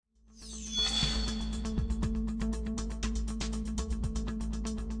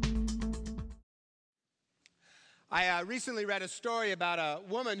I recently read a story about a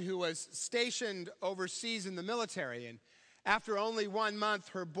woman who was stationed overseas in the military, and after only 1 month,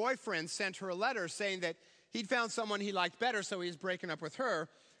 her boyfriend sent her a letter saying that he'd found someone he liked better, so he was breaking up with her.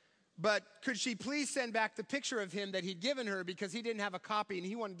 But could she please send back the picture of him that he'd given her because he didn't have a copy and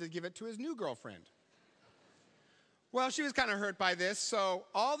he wanted to give it to his new girlfriend? Well, she was kind of hurt by this, so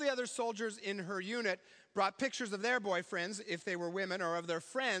all the other soldiers in her unit brought pictures of their boyfriends, if they were women, or of their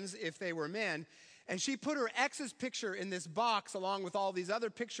friends, if they were men. And she put her ex's picture in this box along with all these other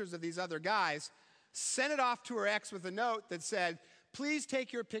pictures of these other guys, sent it off to her ex with a note that said, "Please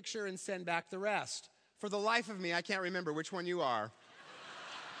take your picture and send back the rest. For the life of me, I can't remember which one you are."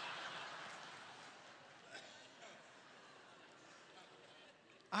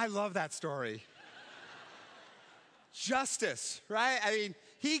 I love that story. Justice, right? I mean,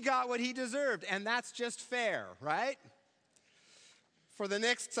 he got what he deserved, and that's just fair, right? For the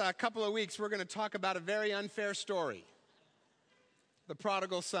next couple of weeks, we're going to talk about a very unfair story, the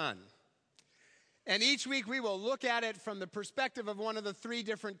prodigal son. And each week, we will look at it from the perspective of one of the three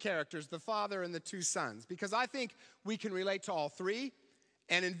different characters, the father and the two sons, because I think we can relate to all three,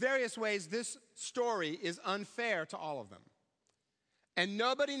 and in various ways, this story is unfair to all of them. And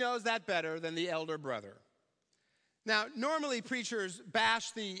nobody knows that better than the elder brother. Now, normally preachers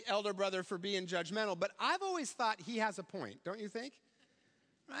bash the elder brother for being judgmental, but I've always thought he has a point, don't you think?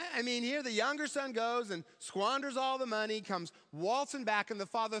 Right? I mean, here the younger son goes and squanders all the money, comes waltzing back, and the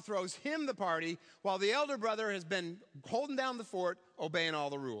father throws him the party, while the elder brother has been holding down the fort, obeying all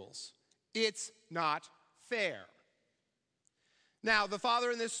the rules. It's not fair. Now, the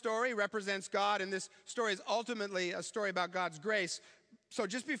father in this story represents God, and this story is ultimately a story about God's grace. So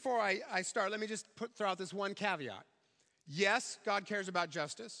just before I start, let me just throw out this one caveat. Yes, God cares about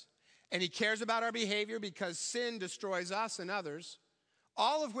justice, and he cares about our behavior because sin destroys us and others,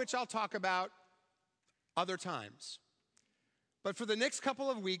 all of which I'll talk about other times. But for the next couple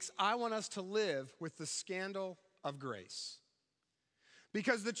of weeks, I want us to live with the scandal of grace.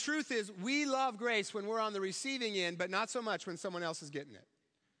 Because the truth is, we love grace when we're on the receiving end, but not so much when someone else is getting it.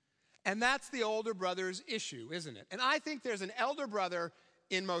 And that's the older brother's issue, isn't it? And I think there's an elder brother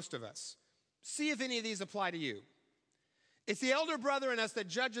in most of us. See if any of these apply to you. It's the elder brother in us that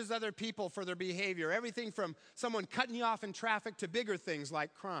judges other people for their behavior, everything from someone cutting you off in traffic to bigger things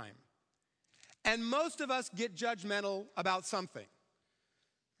like crime. And most of us get judgmental about something.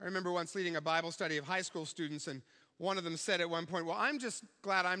 I remember once leading a Bible study of high school students, and one of them said at one point, "Well, I'm just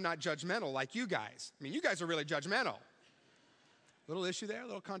glad I'm not judgmental like you guys. I mean, you guys are really judgmental." Little issue there, a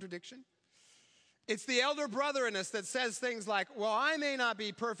little contradiction. It's the elder brother in us that says things like, "Well, I may not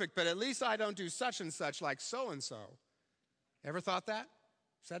be perfect, but at least I don't do such and such like so-and-so." Ever thought that?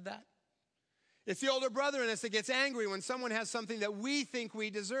 Said that? It's the older brother in us that gets angry when someone has something that we think we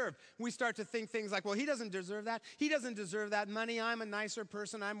deserve. We start to think things like, "Well, he doesn't deserve that. He doesn't deserve that money. I'm a nicer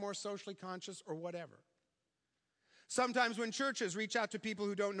person. I'm more socially conscious," or whatever. Sometimes when churches reach out to people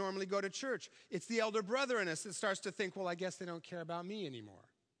who don't normally go to church, it's the elder brother in us that starts to think, "Well, I guess they don't care about me anymore."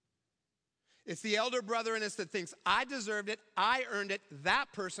 It's the elder brother in us that thinks, "I deserved it, I earned it,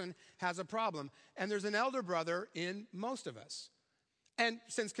 that person has a problem." And there's an elder brother in most of us. And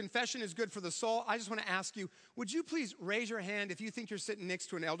since confession is good for the soul, I just want to ask you, would you please raise your hand if you think you're sitting next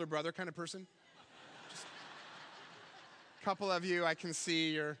to an elder brother kind of person? Just a couple of you, I can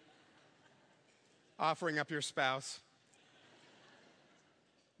see you're offering up your spouse.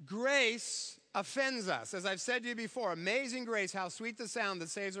 Grace offends us. As I've said to you before, amazing grace, how sweet the sound that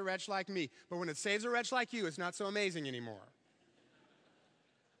saves a wretch like me. But when it saves a wretch like you, it's not so amazing anymore.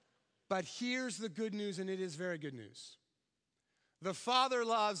 But here's the good news, and it is very good news. The Father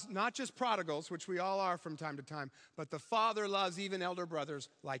loves not just prodigals, which we all are from time to time, but the Father loves even elder brothers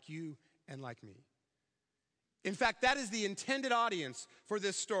like you and like me. In fact, that is the intended audience for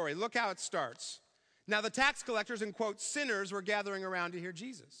this story. Look how it starts. Now, the tax collectors and, quote, sinners were gathering around to hear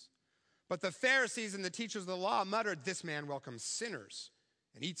Jesus. But the Pharisees and the teachers of the law muttered, "This man welcomes sinners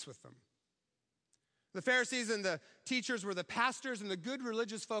and eats with them." The Pharisees and the teachers were the pastors and the good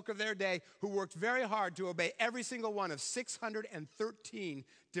religious folk of their day who worked very hard to obey every single one of 613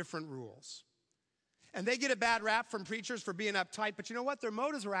 different rules. And they get a bad rap from preachers for being uptight, but you know what? Their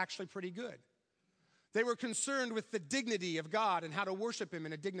motives were actually pretty good. They were concerned with the dignity of God and how to worship him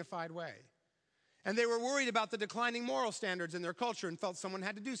in a dignified way. And they were worried about the declining moral standards in their culture and felt someone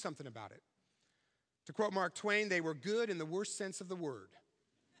had to do something about it. To quote Mark Twain, they were good in the worst sense of the word.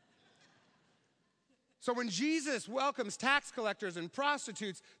 So when Jesus welcomes tax collectors and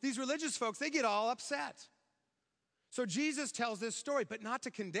prostitutes, these religious folks, they get all upset. So Jesus tells this story, but not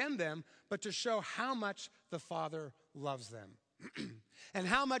to condemn them, but to show how much the Father loves them and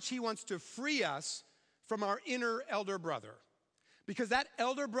how much he wants to free us from our inner elder brother. Because that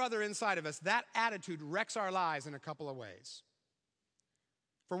elder brother inside of us, that attitude wrecks our lives in a couple of ways.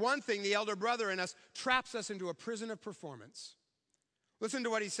 For one thing, the elder brother in us traps us into a prison of performance. Listen to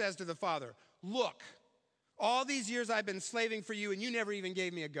what he says to the father. Look, all these years I've been slaving for you and you never even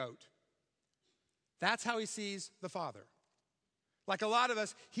gave me a goat. That's how he sees the father. Like a lot of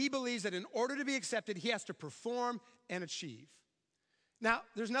us, he believes that in order to be accepted, he has to perform and achieve. Now,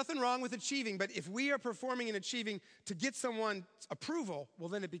 there's nothing wrong with achieving, but if we are performing and achieving to get someone's approval, well,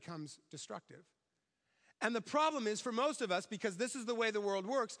 then it becomes destructive. And the problem is, for most of us, because this is the way the world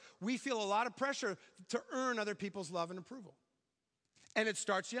works, we feel a lot of pressure to earn other people's love and approval. And it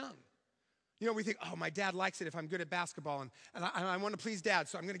starts young. You know, we think, oh, my dad likes it if I'm good at basketball, and I want to please dad,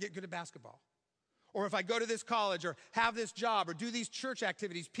 so I'm going to get good at basketball. Or if I go to this college or have this job or do these church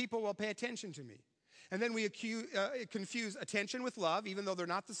activities, people will pay attention to me. And then we confuse attention with love, even though they're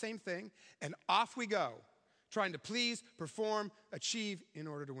not the same thing, and off we go, trying to please, perform, achieve in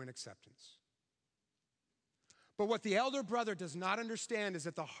order to win acceptance. But what the elder brother does not understand is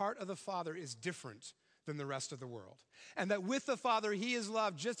that the heart of the Father is different than the rest of the world. And that with the Father, he is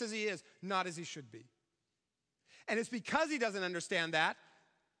loved just as he is, not as he should be. And it's because he doesn't understand that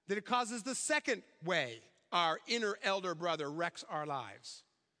it causes the second way our inner elder brother wrecks our lives.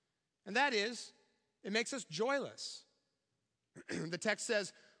 And that is, it makes us joyless. The text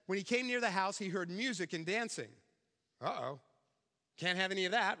says, when he came near the house, he heard music and dancing. Uh-oh. Can't have any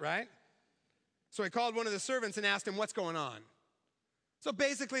of that, right? So he called one of the servants and asked him, what's going on? So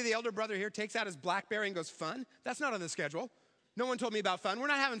basically, the elder brother here takes out his BlackBerry and goes, fun? That's not on the schedule. No one told me about fun. We're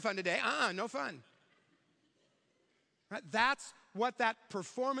not having fun today. No fun. Right? That's what that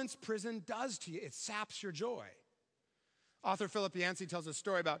performance prison does to you. It saps your joy. Author Philip Yancey tells a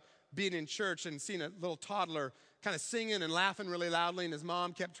story about being in church and seeing a little toddler kind of singing and laughing really loudly, and his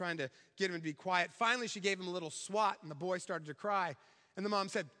mom kept trying to get him to be quiet. Finally, she gave him a little swat, and the boy started to cry. And the mom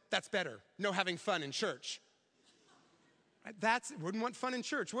said, that's better. No having fun in church. Wouldn't want fun in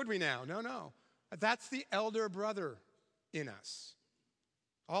church, would we now? No. That's the elder brother in us.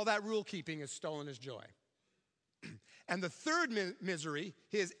 All that rule keeping has stolen his joy. And the third misery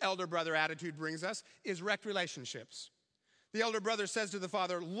his elder brother attitude brings us is wrecked relationships. The elder brother says to the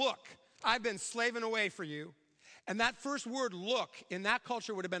father, look, I've been slaving away for you. And that first word, look, in that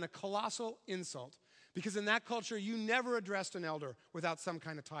culture would have been a colossal insult. Because in that culture, you never addressed an elder without some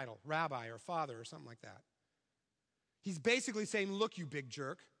kind of title, rabbi or father or something like that. He's basically saying, look, you big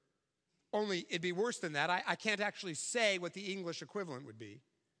jerk. Only it'd be worse than that. I can't actually say what the English equivalent would be.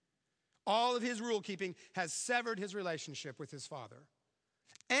 All of his rule keeping has severed his relationship with his father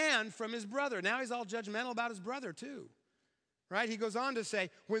and from his brother. Now he's all judgmental about his brother too, right? He goes on to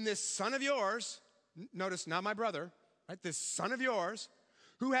say, when this son of yours, notice not my brother, right? This son of yours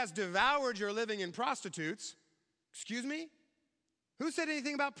who has devoured your living in prostitutes, excuse me? Who said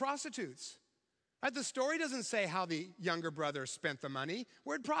anything about prostitutes? Right? The story doesn't say how the younger brother spent the money.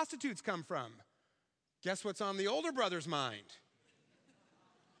 Where'd prostitutes come from? Guess what's on the older brother's mind?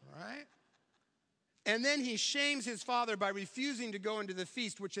 Right? And then he shames his father by refusing to go into the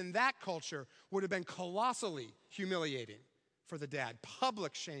feast, which in that culture would have been colossally humiliating for the dad,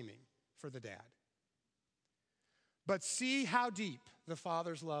 public shaming for the dad. But see how deep the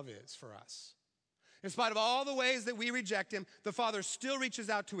Father's love is for us. In spite of all the ways that we reject him, the Father still reaches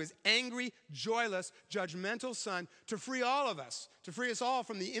out to his angry, joyless, judgmental Son to free all of us, to free us all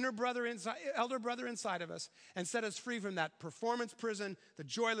from the elder brother inside of us and set us free from that performance prison, the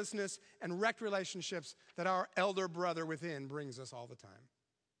joylessness, and wrecked relationships that our elder brother within brings us all the time.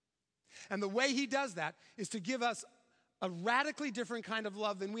 And the way he does that is to give us a radically different kind of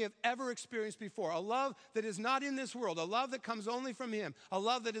love than we have ever experienced before. A love that is not in this world. A love that comes only from him. A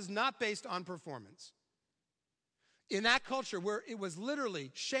love that is not based on performance. In that culture where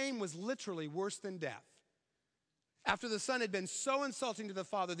shame was literally worse than death. After the son had been so insulting to the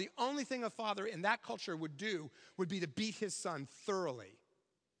father, the only thing a father in that culture would do would be to beat his son thoroughly.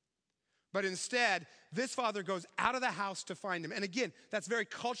 But instead, this father goes out of the house to find him. And again, that's very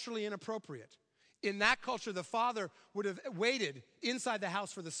culturally inappropriate. In that culture, the father would have waited inside the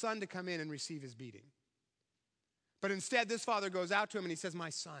house for the son to come in and receive his beating. But instead, this father goes out to him and he says,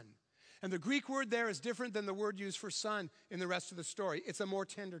 my son. And the Greek word there is different than the word used for son in the rest of the story. It's a more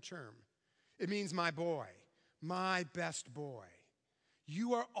tender term. It means my boy, my best boy.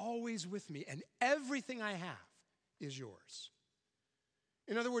 You are always with me, and everything I have is yours.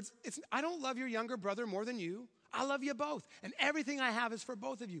 In other words, I don't love your younger brother more than you. I love you both, and everything I have is for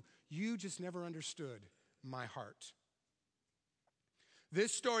both of you. You just never understood my heart.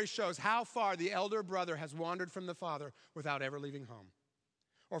 This story shows how far the elder brother has wandered from the father without ever leaving home.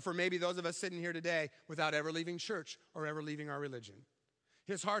 Or for maybe those of us sitting here today without ever leaving church or ever leaving our religion.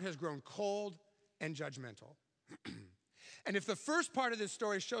 His heart has grown cold and judgmental. And if the first part of this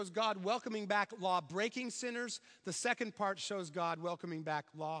story shows God welcoming back law-breaking sinners, the second part shows God welcoming back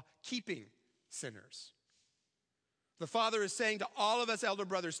law-keeping sinners. The Father is saying to all of us elder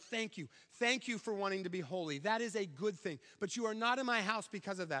brothers, thank you. Thank you for wanting to be holy. That is a good thing. But you are not in my house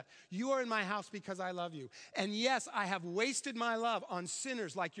because of that. You are in my house because I love you. And yes, I have wasted my love on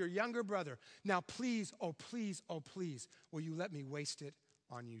sinners like your younger brother. Now please, oh please, oh please, will you let me waste it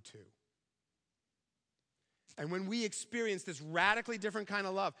on you too? And when we experience this radically different kind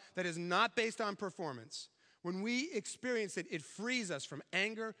of love that is not based on performance, when we experience it, it frees us from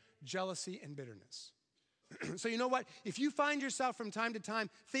anger, jealousy, and bitterness. So you know what? If you find yourself from time to time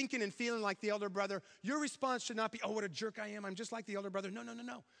thinking and feeling like the elder brother, your response should not be, oh, what a jerk I am. I'm just like the elder brother. No, no, no,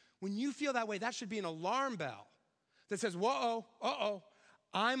 no. When you feel that way, that should be an alarm bell that says, whoa,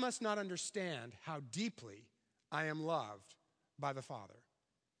 I must not understand how deeply I am loved by the Father.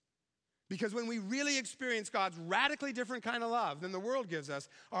 Because when we really experience God's radically different kind of love than the world gives us,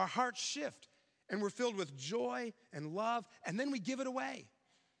 our hearts shift and we're filled with joy and love, and then we give it away.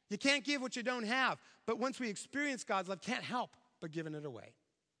 You can't give what you don't have, but once we experience God's love, can't help but giving it away.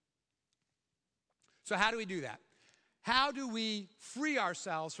 So how do we do that? How do we free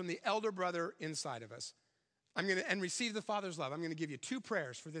ourselves from the elder brother inside of us? And receive the Father's love. I'm going to give you 2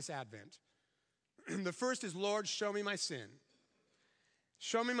 prayers for this Advent. The first is, Lord, show me my sin.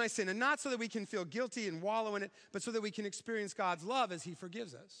 Show me my sin, and not so that we can feel guilty and wallow in it, but so that we can experience God's love as he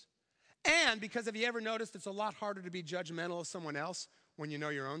forgives us. And because have you ever noticed it's a lot harder to be judgmental of someone else when you know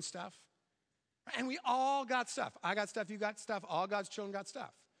your own stuff? And we all got stuff. I got stuff, you got stuff, all God's children got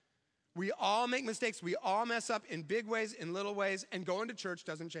stuff. We all make mistakes, we all mess up in big ways, in little ways, and going to church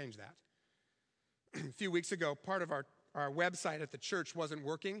doesn't change that. A few weeks ago, part of our website at the church wasn't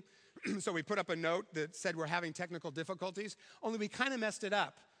working, so we put up a note that said we're having technical difficulties, only we kind of messed it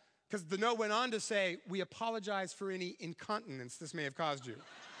up, because the note went on to say, we apologize for any incontinence this may have caused you.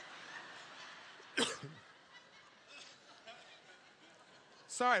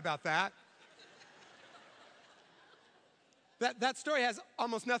 Sorry about that. That story has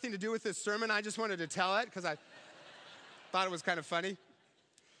almost nothing to do with this sermon. I just wanted to tell it because I thought it was kind of funny.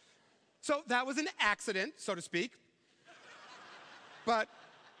 So that was an accident, so to speak. But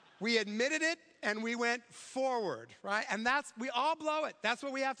we admitted it and we went forward, right? And we all blow it. That's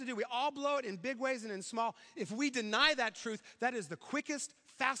what we have to do. We all blow it in big ways and in small. If we deny that truth, that is the quickest,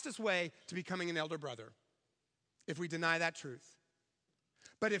 fastest way to becoming an elder brother. If we deny that truth.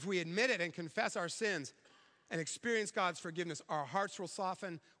 But if we admit it and confess our sins and experience God's forgiveness, our hearts will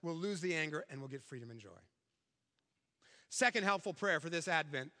soften, we'll lose the anger, and we'll get freedom and joy. Second helpful prayer for this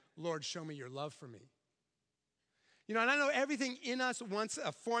Advent, Lord, show me your love for me. You know, and I know everything in us wants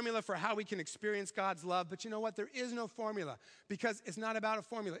a formula for how we can experience God's love, but you know what? There is no formula because it's not about a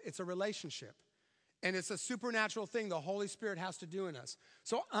formula. It's a relationship. And it's a supernatural thing the Holy Spirit has to do in us.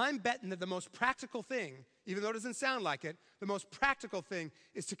 So I'm betting that the most practical thing, even though it doesn't sound like it, the most practical thing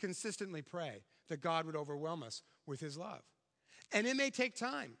is to consistently pray that God would overwhelm us with his love. And it may take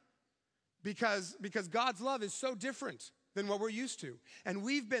time because God's love is so different than what we're used to. And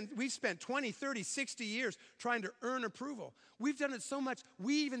we've spent 20, 30, 60 years trying to earn approval. We've done it so much,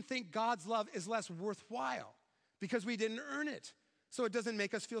 we even think God's love is less worthwhile because we didn't earn it. So it doesn't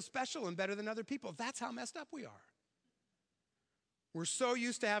make us feel special and better than other people. That's how messed up we are. We're so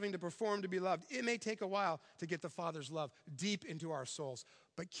used to having to perform to be loved. It may take a while to get the Father's love deep into our souls,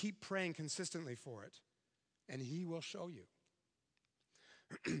 but keep praying consistently for it, and he will show you.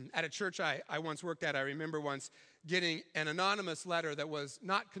 At a church I once worked at, I remember once getting an anonymous letter that was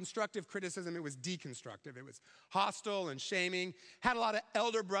not constructive criticism, it was deconstructive. It was hostile and shaming, had a lot of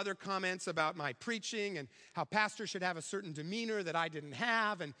elder brother comments about my preaching and how pastors should have a certain demeanor that I didn't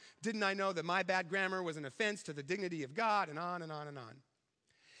have, and didn't I know that my bad grammar was an offense to the dignity of God, and on and on and on.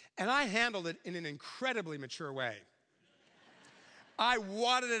 And I handled it in an incredibly mature way. I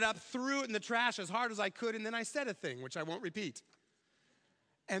wadded it up, threw it in the trash as hard as I could, and then I said a thing, which I won't repeat.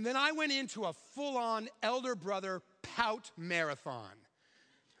 And then I went into a full-on elder brother pout marathon.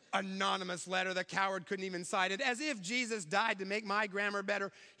 Anonymous letter, the coward couldn't even cite it, as if Jesus died to make my grammar better.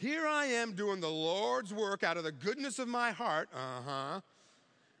 Here I am doing the Lord's work out of the goodness of my heart.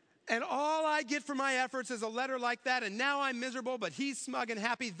 And all I get for my efforts is a letter like that, and now I'm miserable, but he's smug and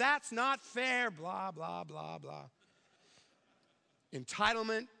happy. That's not fair, blah, blah, blah, blah.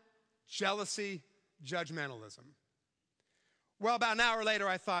 Entitlement, jealousy, judgmentalism. Well, about an hour later,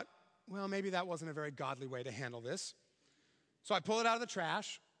 I thought, well, maybe that wasn't a very godly way to handle this. So I pulled it out of the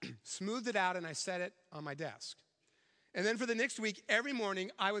trash, smoothed it out, and I set it on my desk. And then for the next week, every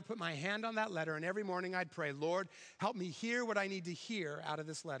morning, I would put my hand on that letter, and every morning I'd pray, Lord, help me hear what I need to hear out of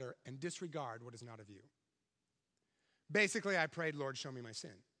this letter and disregard what is not of you. Basically, I prayed, Lord, show me my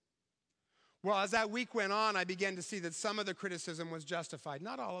sin. Well, as that week went on, I began to see that some of the criticism was justified.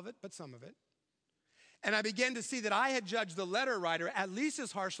 Not all of it, but some of it. And I began to see that I had judged the letter writer at least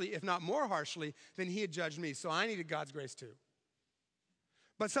as harshly, if not more harshly, than he had judged me. So I needed God's grace too.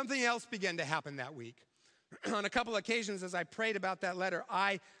 But something else began to happen that week. On a couple occasions, as I prayed about that letter,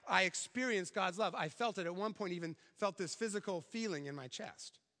 I experienced God's love. I felt it at one point, even felt this physical feeling in my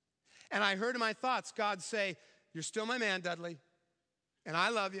chest. And I heard in my thoughts God say, you're still my man, Dudley, and I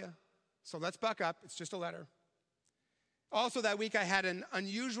love you, so let's buck up. It's just a letter. Also that week, I had an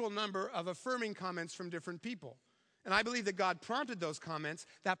unusual number of affirming comments from different people. And I believe that God prompted those comments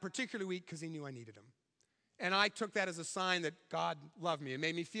that particular week because he knew I needed them. And I took that as a sign that God loved me. It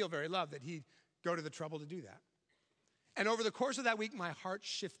made me feel very loved that he'd go to the trouble to do that. And over the course of that week, my heart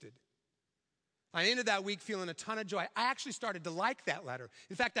shifted. I ended that week feeling a ton of joy. I actually started to like that letter.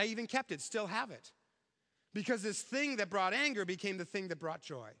 In fact, I even kept it, still have it. Because this thing that brought anger became the thing that brought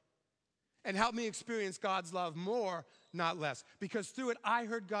joy. And helped me experience God's love more, not less. Because through it, I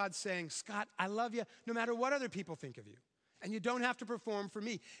heard God saying, Scott, I love you no matter what other people think of you. And you don't have to perform for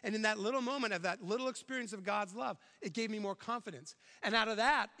me. And in that little moment of that little experience of God's love, it gave me more confidence. And out of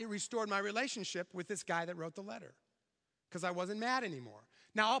that, it restored my relationship with this guy that wrote the letter. Because I wasn't mad anymore.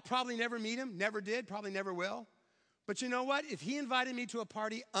 Now, I'll probably never meet him, never did, probably never will. But you know what? If he invited me to a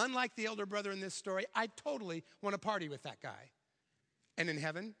party, unlike the elder brother in this story, I totally want to party with that guy. And in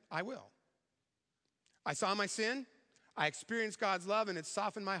heaven, I will. I saw my sin, I experienced God's love, and it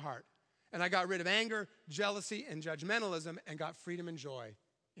softened my heart. And I got rid of anger, jealousy, and judgmentalism and got freedom and joy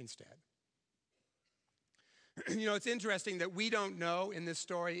instead. You know, it's interesting that we don't know in this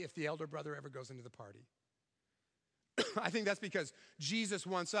story if the elder brother ever goes into the party. I think that's because Jesus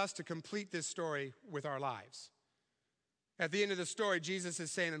wants us to complete this story with our lives. At the end of the story, Jesus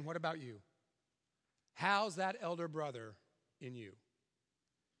is saying, and what about you? How's that elder brother in you?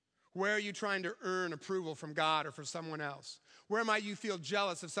 Where are you trying to earn approval from God or from someone else? Where might you feel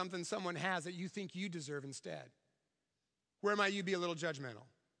jealous of something someone has that you think you deserve instead? Where might you be a little judgmental?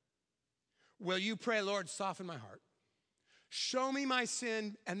 Will you pray, Lord, soften my heart? Show me my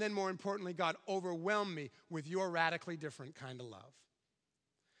sin, and then more importantly, God, overwhelm me with your radically different kind of love.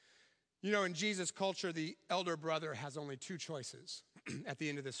 You know, in Jesus' culture, the elder brother has only two choices at the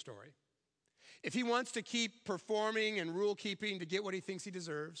end of this story. If he wants to keep performing and rule keeping to get what he thinks he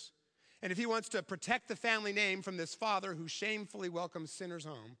deserves, and if he wants to protect the family name from this father who shamefully welcomes sinners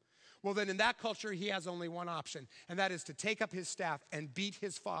home, well, then in that culture, he has only one option, and that is to take up his staff and beat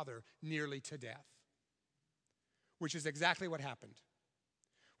his father nearly to death, which is exactly what happened.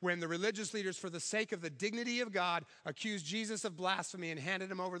 When the religious leaders, for the sake of the dignity of God, accused Jesus of blasphemy and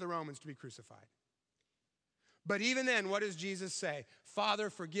handed him over to the Romans to be crucified. But even then, what does Jesus say? Father,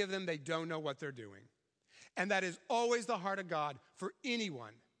 forgive them, they don't know what they're doing. And that is always the heart of God for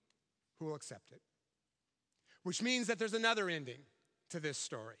anyone who will accept it. Which means that there's another ending to this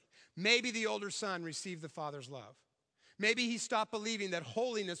story. Maybe the older son received the father's love. Maybe he stopped believing that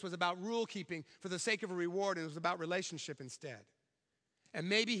holiness was about rule keeping for the sake of a reward and it was about relationship instead. And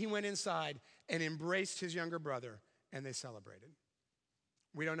maybe he went inside and embraced his younger brother and they celebrated.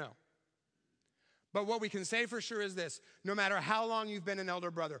 We don't know. But what we can say for sure is this: no matter how long you've been an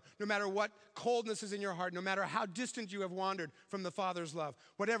elder brother, no matter what coldness is in your heart, no matter how distant you have wandered from the Father's love,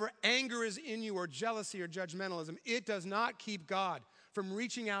 whatever anger is in you or jealousy or judgmentalism, it does not keep God from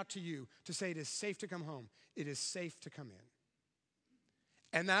reaching out to you to say it is safe to come home. It is safe to come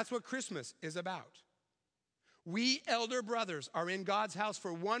in. And that's what Christmas is about. We elder brothers are in God's house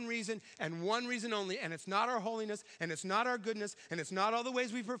for one reason and one reason only, and it's not our holiness, and it's not our goodness, and it's not all the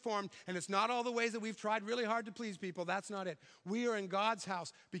ways we've performed, and it's not all the ways that we've tried really hard to please people. That's not it. We are in God's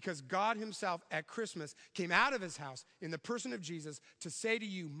house because God himself at Christmas came out of his house in the person of Jesus to say to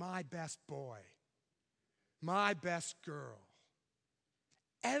you, my best boy, my best girl,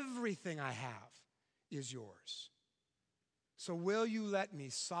 everything I have is yours. So will you let me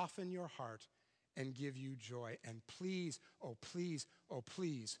soften your heart and give you joy? And please, oh please, oh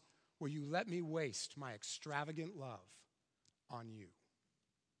please, will you let me waste my extravagant love on you?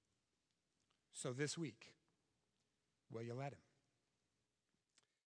 So this week, will you let him?